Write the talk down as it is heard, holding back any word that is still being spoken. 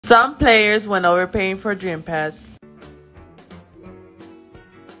Some players went overpaying for dream pets. Oh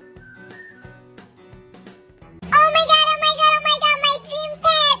my god, my dream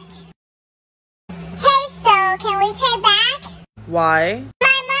pet! Hey, so, can we trade back? Why?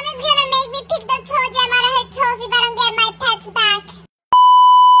 My mom is gonna make me pick the toe gem out of her toes if I don't get my pets back.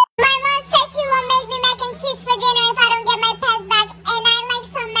 My mom says she will make me mac and cheese for dinner if I don't get my pets back, and I like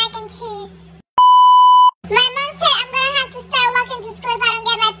some mac and cheese. My mom said I'm gonna have to start walking to school if I don't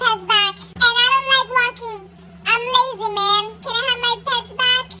get my pets back, and I don't like walking. I'm lazy, man. Can I have my pets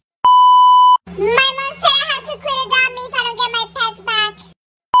back? My mom said I have to quit adopt me if I don't get my pets back.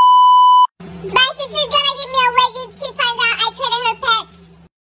 My sister's gonna give me a wig if she finds out I traded her pets.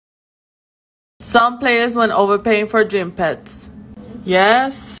 Some players went overpaying for dream pets.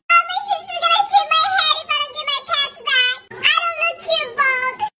 Yes? My sister's gonna shave my head if I don't get my pets back. I don't look cute,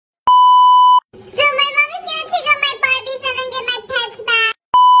 bald. So my mom is gonna take out my Barbies if I don't get my pets back.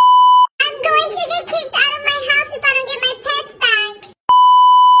 I'm going to get kicked out of my house if I don't get my pets back.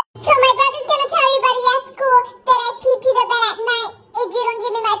 So my brother's gonna tell everybody at school that I pee the bed at night if you don't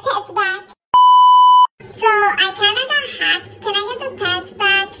give me my pets back. So I kinda got hacked. Can I get the pets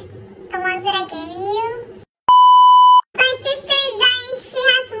back? The ones that I gave you? My sister is dying. She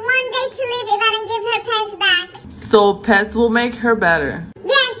has 1 day to live if I don't give her pets back. So pets will make her better.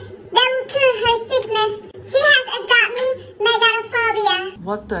 Yes, that will cure her sickness. She has adopt me megalophobia.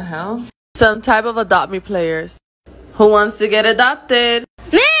 What the hell? Some type of adopt me players. Who wants to get adopted?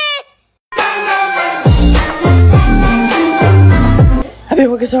 Me! I've been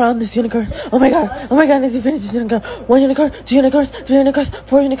working so hard on this unicorn. Oh my god, as you finish this unicorn. 1 unicorn, 2 unicorns, 3 unicorns,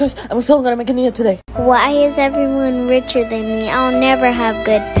 4 unicorns. I'm so gonna make a Nia today. Why is everyone richer than me? I'll never have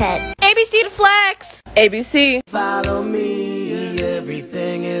good pets. ABC to flex. ABC. Follow me,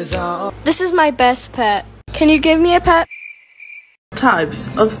 everything is all. This is my best pet. Can you give me a pet? Types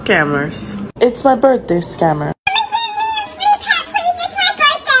of scammers. It's my birthday, scammer.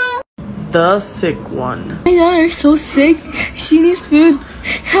 The sick one. My daughter's so sick. She needs food.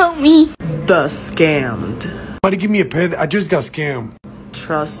 Help me. The scammed. Somebody give me a pet. I just got scammed.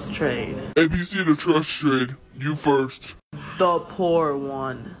 Trust trade. ABC to trust trade. You first. The poor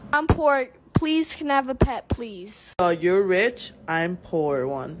one. I'm poor. Please, can I have a pet, please? You're rich, I'm poor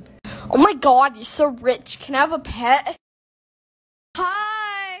one. Oh my god, you're so rich. Can I have a pet?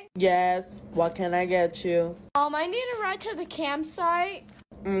 Hi. Yes, what can I get you? I need a ride to the campsite.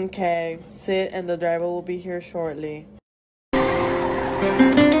 Okay, sit and the driver will be here shortly.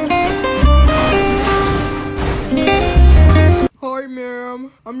 Hi,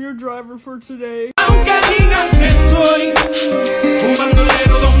 ma'am. I'm your driver for today. Aunque digan que soy un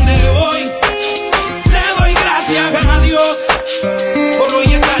bandolero donde voy, le doy gracias a Dios por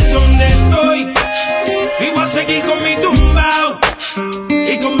hoy estar donde estoy. Y voy a seguir con mi tumbao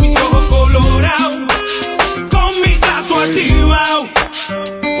y con mis ojos colorados, con mi gato activado.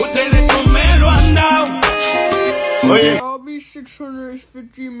 Ustedes no me lo han dado. I'll be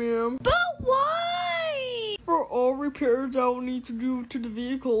 650, ma'am. But why? For all repairs I will need to do to the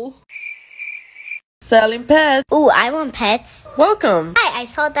vehicle. Selling pets. Ooh, I want pets. Welcome. Hi, I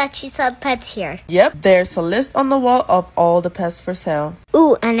saw that she sold pets here. Yep, there's a list on the wall of all the pets for sale.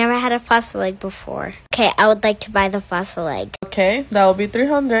 Ooh, I never had a fossil egg before. Okay, I would like to buy the fossil egg. Okay, that will be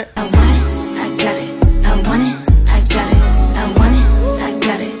 300. I want it, I got it. I want it, I got it. I want it, I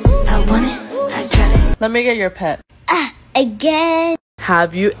got it. I want it, I got it. Let me get your pet. Again.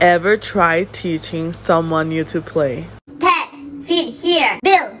 Have you ever tried teaching someone new to play? Pet, feed here.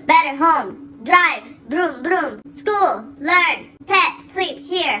 Build, better home. Drive, broom, broom. School, learn. Pet, sleep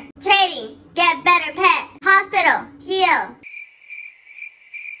here. Trading, get better pet. Hospital, heal.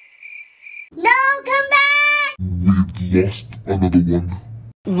 No, come back! We've lost another one.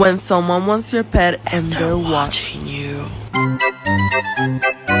 When someone wants your pet and they're watching you.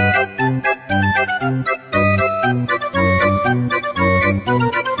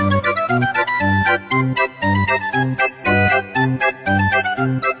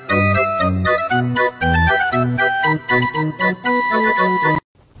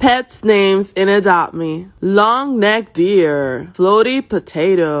 Pets names in Adopt Me. Long neck deer, floaty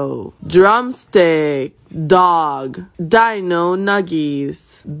potato, drumstick, dog, dino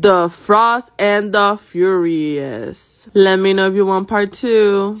nuggies, the frost and the furious. Let me know if you want part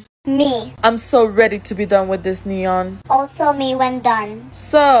 2. Me. I'm so ready to be done with this neon. Also me when done.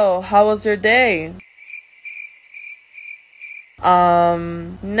 So, how was your day?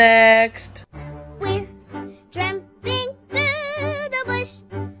 Next.